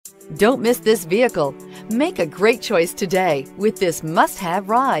Don't miss this vehicle. Make a great choice today with this must-have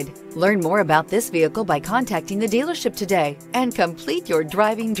ride. Learn more about this vehicle by contacting the dealership today and complete your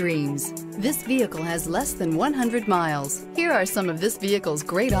driving dreams. This vehicle has less than 100 miles. Here are some of this vehicle's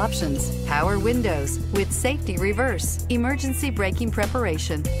great options: power windows with safety reverse, emergency braking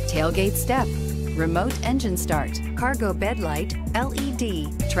preparation, tailgate step, remote engine start, cargo bed light,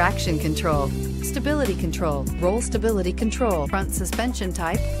 LED, traction control, stability control, roll stability control, front suspension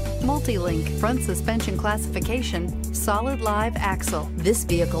type, multi-link, front suspension classification, solid live axle. This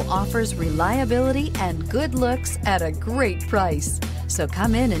vehicle offers reliability and good looks at a great price. So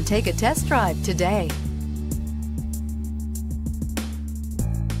come in and take a test drive today.